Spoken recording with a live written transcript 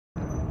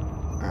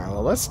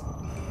well, let's...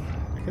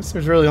 I guess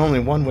there's really only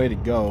one way to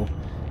go.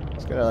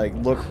 Just gotta, like,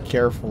 look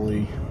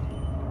carefully.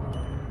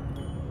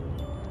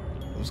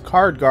 Those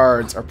card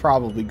guards are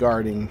probably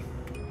guarding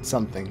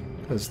something,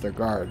 because they're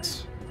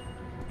guards.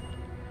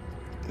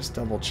 Just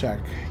double check.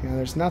 Yeah,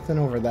 there's nothing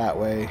over that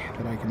way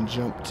that I can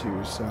jump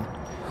to, so...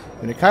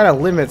 And it kind of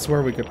limits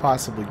where we could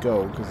possibly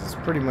go, because it's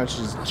pretty much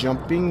just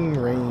jumping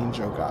range.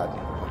 Oh, God.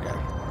 Okay.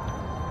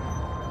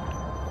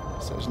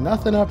 So there's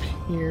nothing up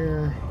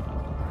here.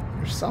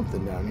 There's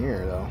something down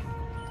here, though.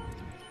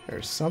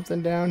 There's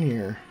something down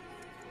here.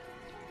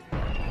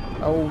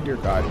 Oh, dear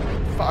God.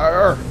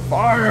 Fire!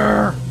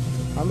 Fire!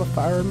 I'm a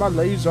firing my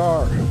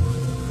laser.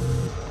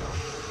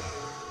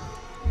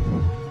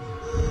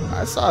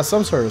 I saw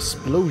some sort of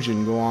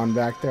explosion go on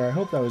back there. I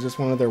hope that was just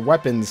one of their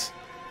weapons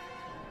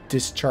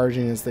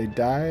discharging as they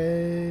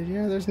died.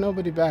 Yeah, there's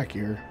nobody back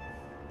here.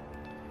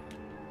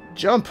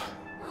 Jump!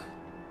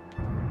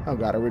 Oh,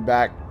 God, are we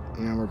back?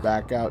 Yeah, we're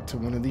back out to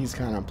one of these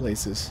kind of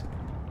places.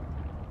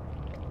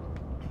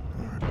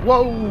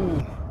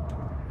 Whoa!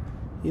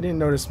 He didn't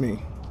notice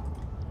me.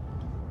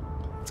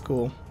 It's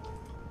cool.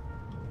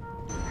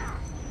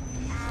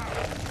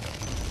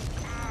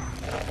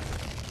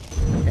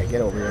 Hey,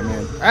 get over here,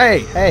 man. Hey,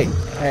 hey,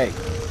 hey.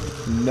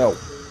 No.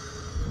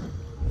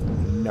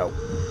 No.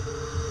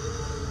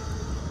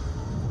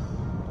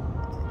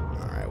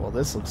 Alright, well,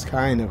 this looks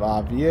kind of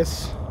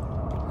obvious.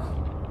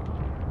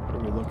 What are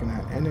we looking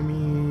at?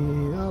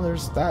 Enemy. Oh,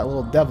 there's that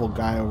little devil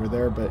guy over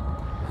there, but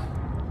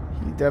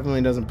he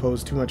definitely doesn't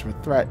pose too much of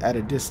a threat at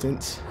a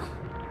distance.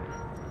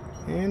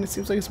 And it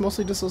seems like it's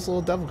mostly just those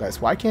little devil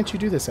guys. Why can't you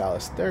do this,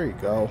 Alice? There you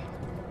go.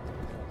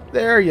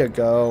 There you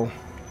go.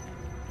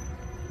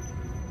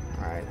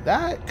 Alright,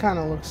 that kind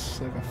of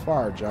looks like a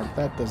far jump.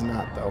 That does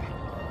not, though.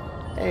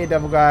 Hey,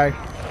 devil guy.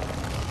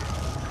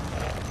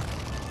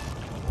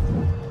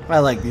 I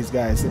like these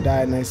guys. They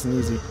die nice and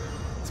easy.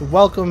 It's a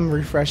welcome,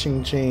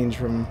 refreshing change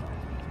from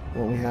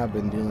what we have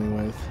been dealing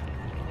with.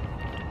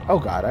 Oh,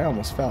 God, I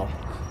almost fell.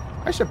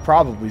 I should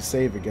probably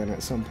save again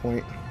at some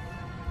point.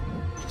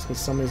 Just because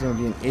somebody's going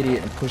to be an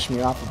idiot and push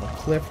me off of a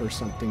cliff or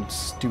something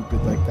stupid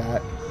like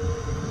that.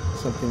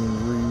 Something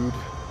rude.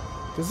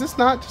 Does this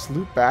not just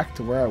loop back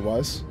to where I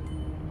was?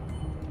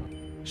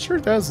 Sure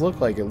does look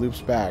like it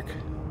loops back.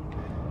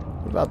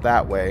 What about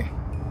that way?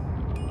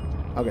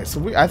 Okay,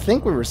 so I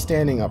think we were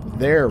standing up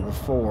there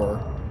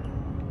before.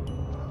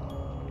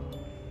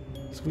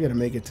 So we got to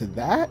make it to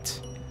that?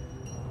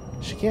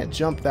 She can't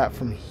jump that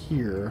from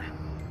here.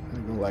 I'm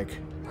going to go like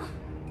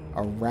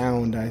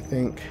around, I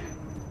think.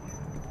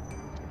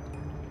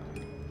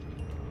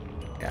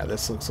 Yeah,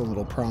 this looks a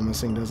little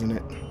promising, doesn't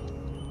it?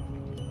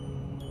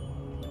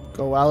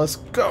 Go, Alice,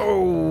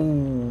 go!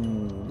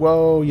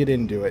 Whoa, you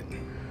didn't do it.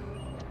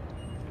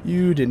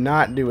 You did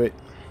not do it.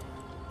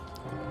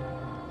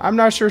 I'm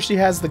not sure she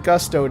has the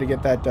gusto to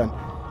get that done.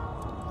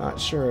 Not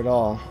sure at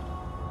all.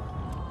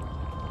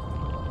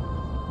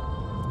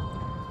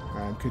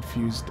 I'm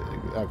confused.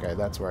 Okay,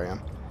 that's where I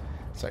am.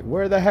 It's like,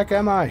 where the heck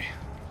am I?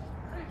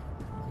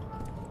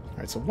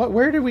 Alright, so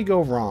where did we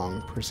go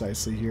wrong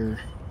precisely here?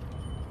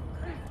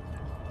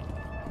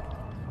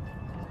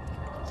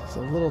 It's a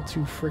little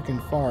too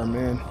freaking far,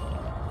 man.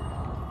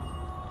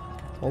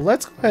 Well,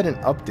 let's go ahead and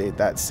update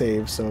that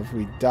save, so if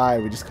we die,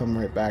 we just come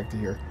right back to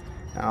here.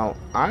 Now,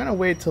 I'm going to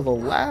wait till the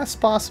last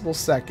possible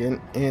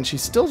second, and she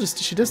just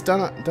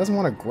doesn't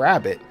want to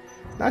grab it.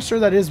 Not sure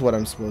that is what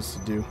I'm supposed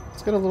to do.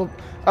 Let's get a little...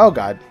 Oh,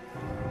 God.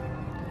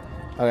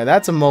 Okay,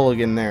 that's a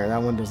mulligan there.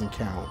 That one doesn't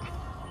count.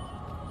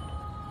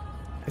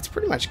 It's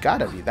pretty much got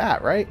to be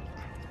that, right?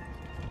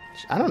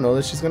 I don't know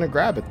that she's going to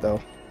grab it,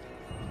 though.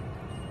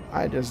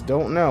 I just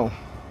don't know.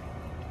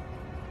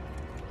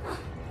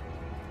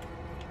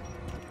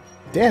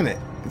 Damn it.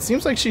 It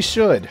seems like she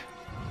should.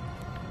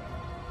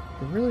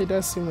 It really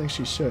does seem like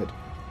she should.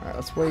 Alright,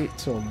 let's wait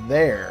till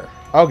there.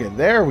 Okay,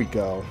 there we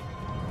go.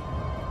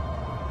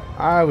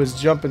 I was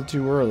jumping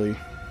too early.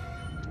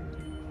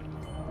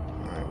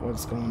 Alright,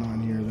 what's going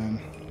on here then?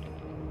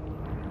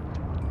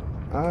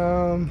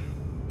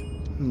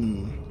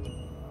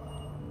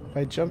 If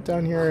I jump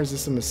down here, is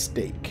this a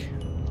mistake?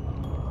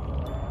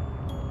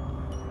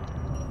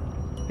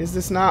 Is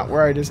this not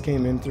where I just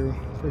came in through,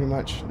 pretty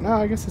much? No,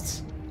 I guess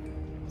it's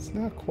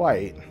not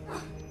quite.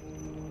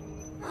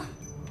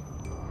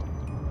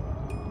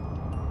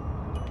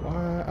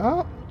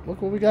 Oh,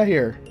 look what we got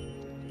here.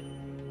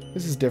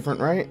 This is different,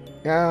 right?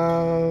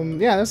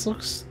 Yeah, this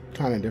looks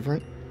kind of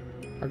different.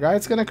 Our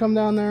guide's gonna come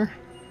down there?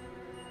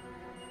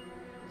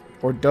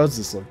 Or does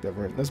this look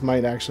different? This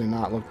might actually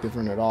not look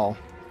different at all.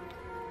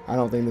 I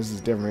don't think this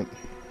is different.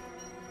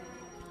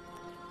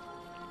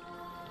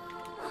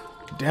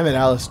 Damn it,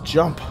 Alice,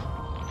 jump!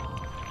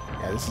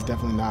 Yeah, this is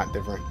definitely not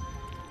different.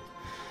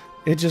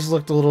 It just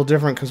looked a little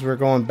different because we're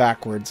going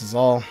backwards is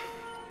all.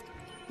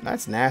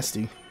 That's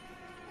nasty.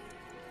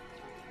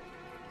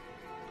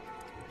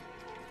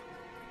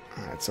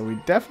 Alright, so we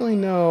definitely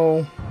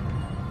know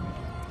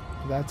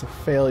that's a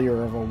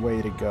failure of a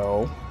way to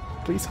go.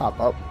 Please hop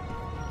up.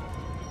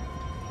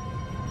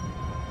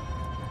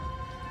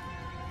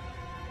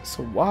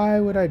 So why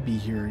would I be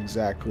here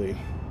exactly?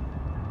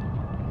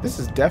 This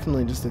is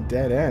definitely just a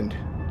dead end.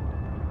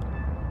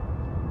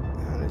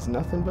 That is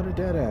nothing but a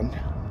dead end.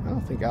 I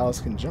don't think Alice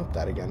can jump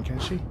that again, can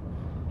she?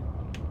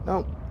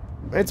 Nope.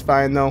 It's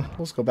fine, though.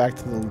 Let's go back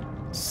to the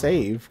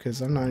save,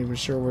 because I'm not even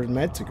sure we're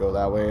meant to go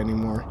that way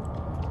anymore.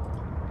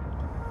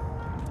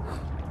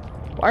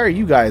 Why are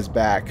you guys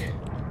back?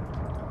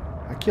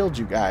 I killed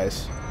you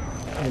guys.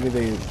 Maybe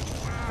they...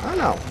 I don't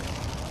know.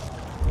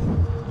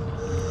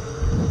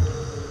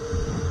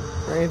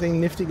 Is there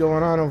anything nifty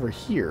going on over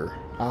here?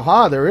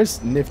 Aha, there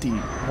is nifty,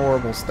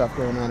 horrible stuff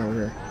going on over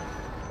here.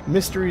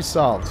 Mystery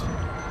solved.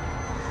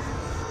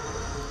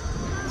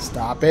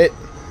 Stop it.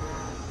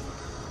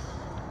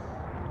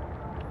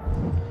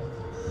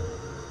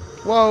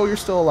 Whoa, you're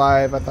still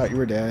alive. I thought you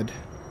were dead.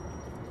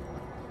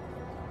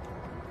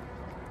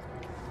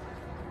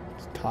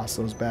 Let's toss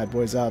those bad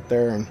boys out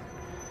there and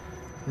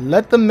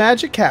let the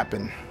magic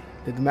happen.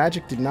 The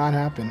magic did not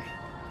happen.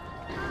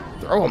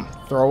 Throw them.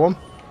 Throw them.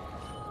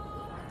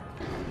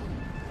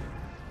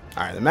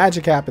 Alright, the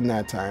magic happened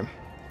that time.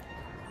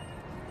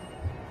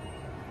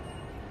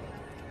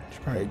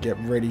 Should probably get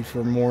ready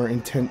for more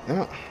intense...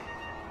 Oh.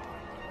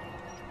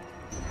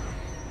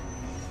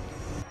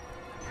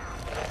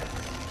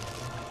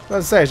 I was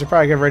gonna say, I should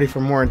probably get ready for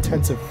more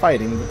intensive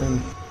fighting, but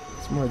then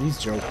it's more of these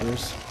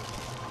jokers.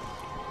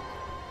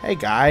 Hey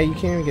guy, you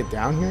can't even get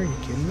down here? Are you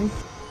kidding me?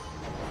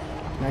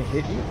 Can I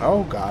hit you?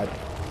 Oh god.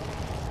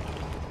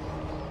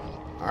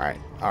 Alright,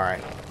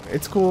 alright.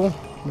 It's cool.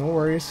 No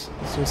worries.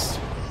 Let's just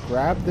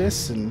grab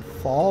this and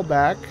fall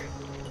back.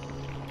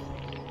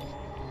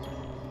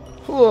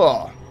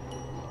 Alright,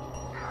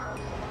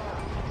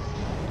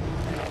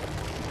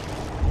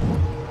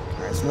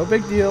 it's no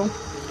big deal.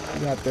 We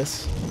got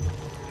this.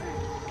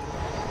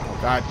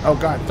 Oh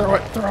god, throw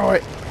it, throw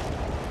it!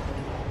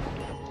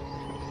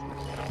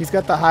 He's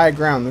got the high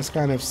ground. This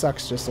kind of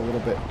sucks just a little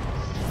bit.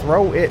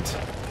 Throw it.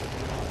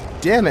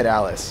 Damn it,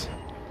 Alice.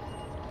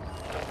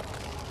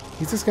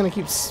 He's just gonna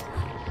keep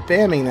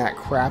spamming that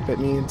crap at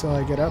me until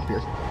I get up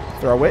here.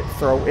 Throw it,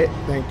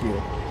 thank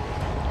you.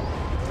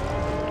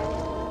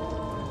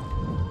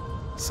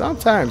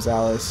 Sometimes,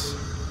 Alice,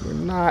 you're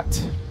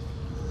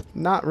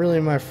not really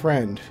my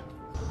friend.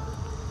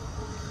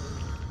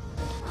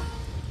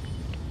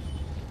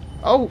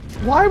 Oh,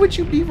 why would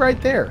you be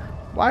right there?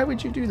 Why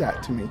would you do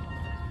that to me?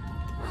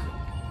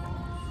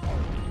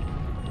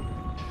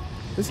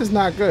 This is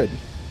not good.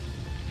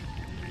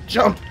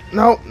 Jump!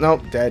 Nope,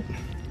 nope, dead.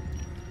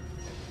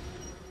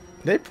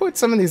 They put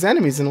some of these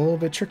enemies in a little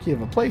bit tricky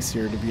of a place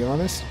here, to be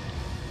honest.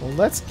 Well,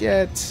 let's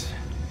get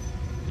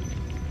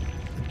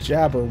the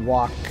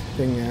Jabberwock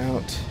thing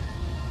out.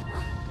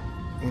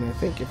 And I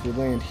think if we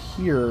land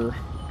here,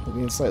 we'll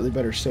be in slightly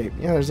better shape.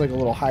 Yeah, there's like a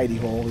little hidey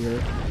hole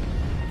here.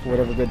 For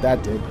whatever good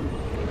that did.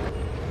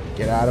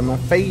 Get out of my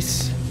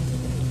face.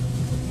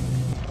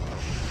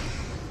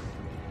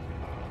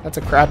 That's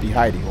a crappy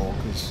hidey hole,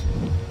 because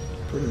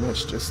pretty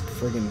much just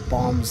friggin'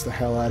 bombs the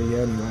hell out of you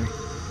anyway.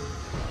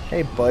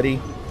 Hey,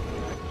 buddy.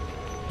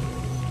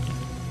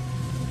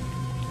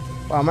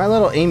 Wow, my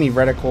little Amy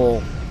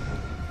reticle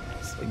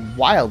is like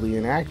wildly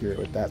inaccurate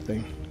with that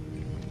thing.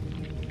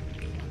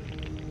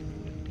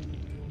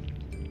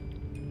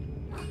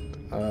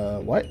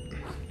 What?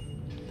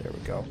 There we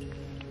go.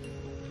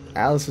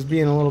 Alice is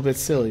being a little bit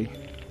silly.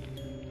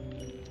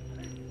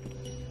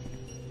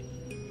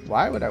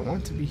 Why would I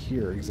want to be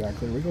here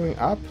exactly? Are we going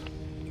up?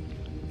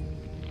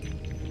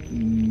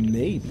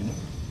 Maybe.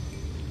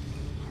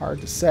 Hard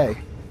to say.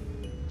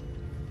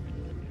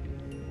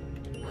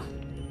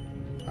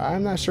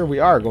 I'm not sure we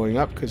are going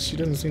up because she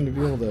doesn't seem to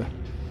be able to...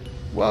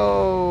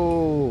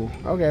 Whoa!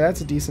 Okay,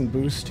 that's a decent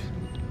boost. I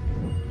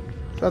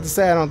was about to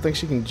say I don't think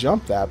she can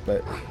jump that,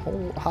 but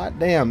oh, hot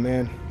damn,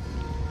 man.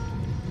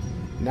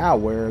 Now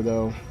where,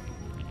 though?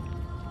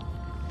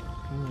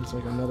 There's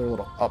like another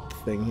little up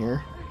thing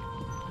here.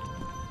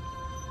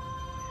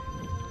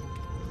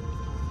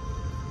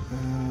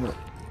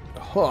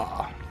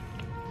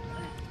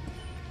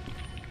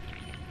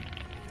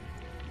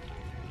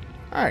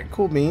 Alright,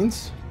 cool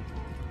beans.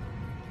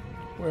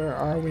 Where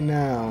are we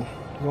now?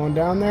 Going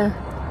down there?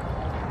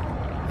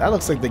 That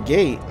looks like the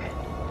gate.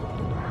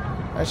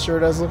 That sure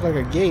does look like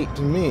a gate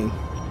to me.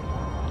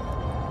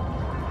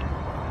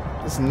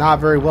 It's not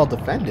very well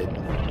defended.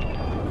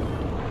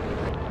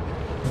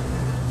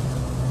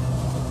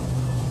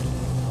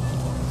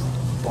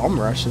 Bum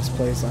rush this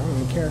place. I don't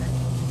even care.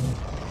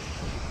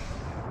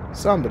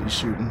 Somebody's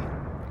shooting.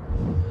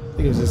 I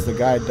think it was just the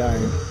guy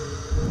dying.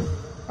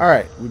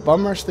 Alright, we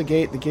bum rushed the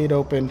gate. The gate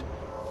opened.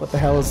 What the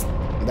hell is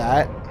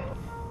that?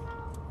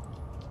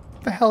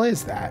 What the hell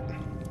is that?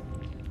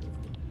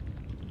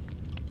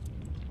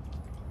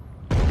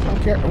 I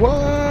don't care.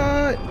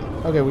 What?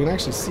 Okay, we can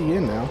actually see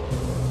in now.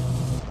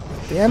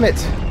 Damn it.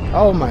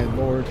 Oh my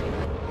lord.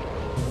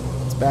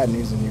 It's bad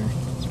news in here.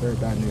 It's very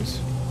bad news.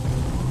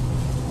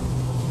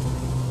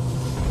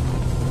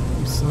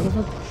 You son of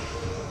a...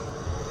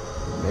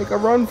 Make a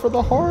run for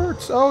the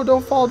hearts. Oh,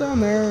 don't fall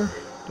down there.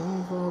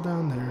 Don't fall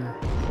down there.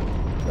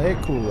 Play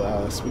it cool,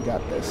 Alice. We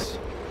got this.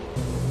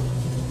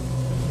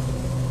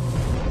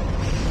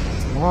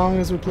 long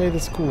as we play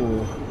this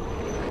cool.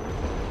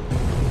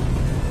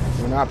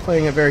 We're not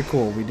playing it very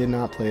cool. We did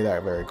not play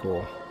that very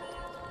cool.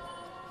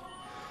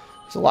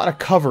 There's a lot of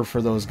cover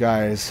for those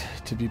guys,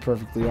 to be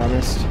perfectly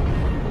honest.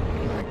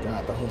 Oh my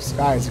god, the whole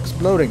sky is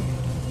exploding.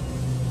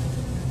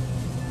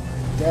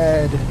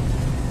 Dead.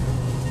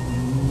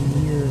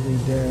 Nearly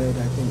dead.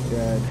 I think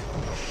dead.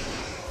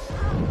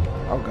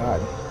 Oh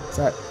god. Is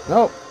that...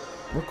 Nope.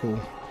 We're cool.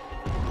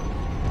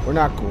 We're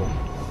not cool.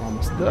 We're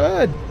almost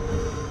dead.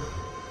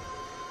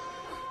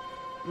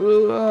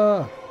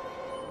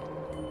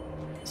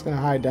 It's gonna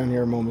hide down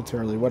here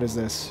momentarily. What is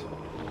this?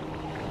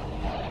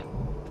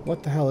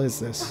 What the hell is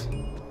this?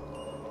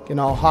 Getting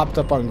all hopped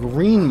up on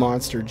green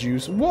monster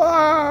juice.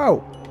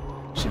 Whoa!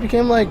 She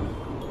became like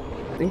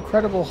the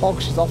Incredible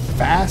Hulk. She's all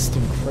fast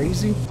and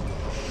crazy.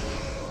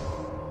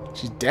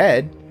 She's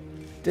dead.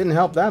 Didn't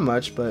help that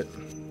much, but...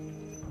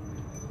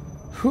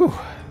 Whew.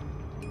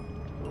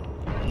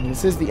 I mean,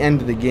 this is the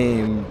end of the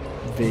game,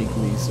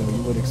 vaguely, so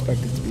you would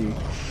expect it to be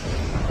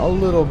a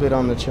little bit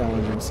on the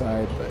challenging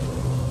side, but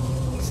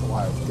it's a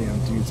lot of damn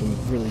dudes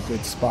in really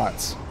good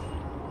spots.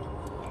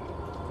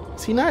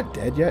 Is he not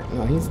dead yet?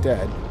 No, he's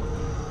dead.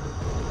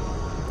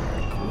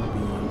 Alright, cool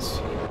beans.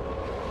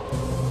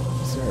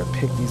 Start to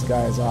pick these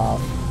guys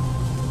off.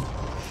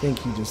 I think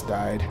he just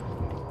died.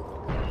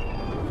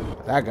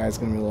 That guy's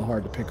gonna be a little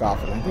hard to pick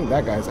off, and I think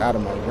that guy's out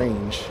of my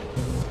range.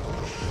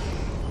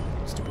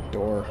 Stupid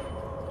door.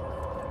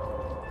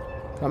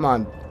 Come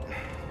on.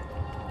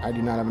 I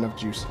do not have enough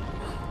juice.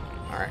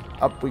 Alright,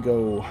 up we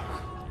go.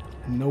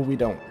 No, we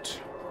don't.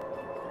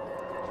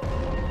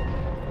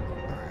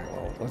 Alright,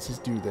 well, let's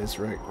just do this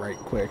right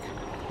quick.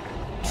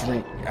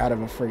 Drink out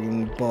of a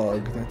friggin'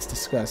 bug. That's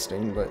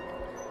disgusting, but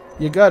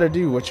you gotta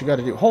do what you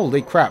gotta do.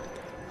 Holy crap.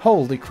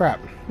 Holy crap.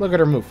 Look at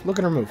her move. Look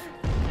at her move.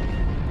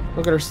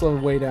 Look at her slow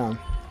way down.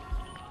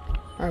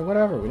 Alright,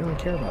 whatever. We don't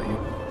care about you.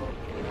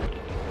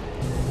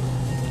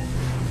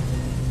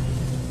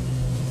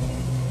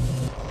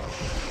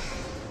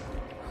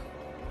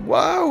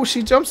 Whoa,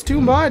 she jumps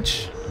too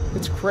much.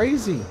 It's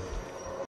crazy.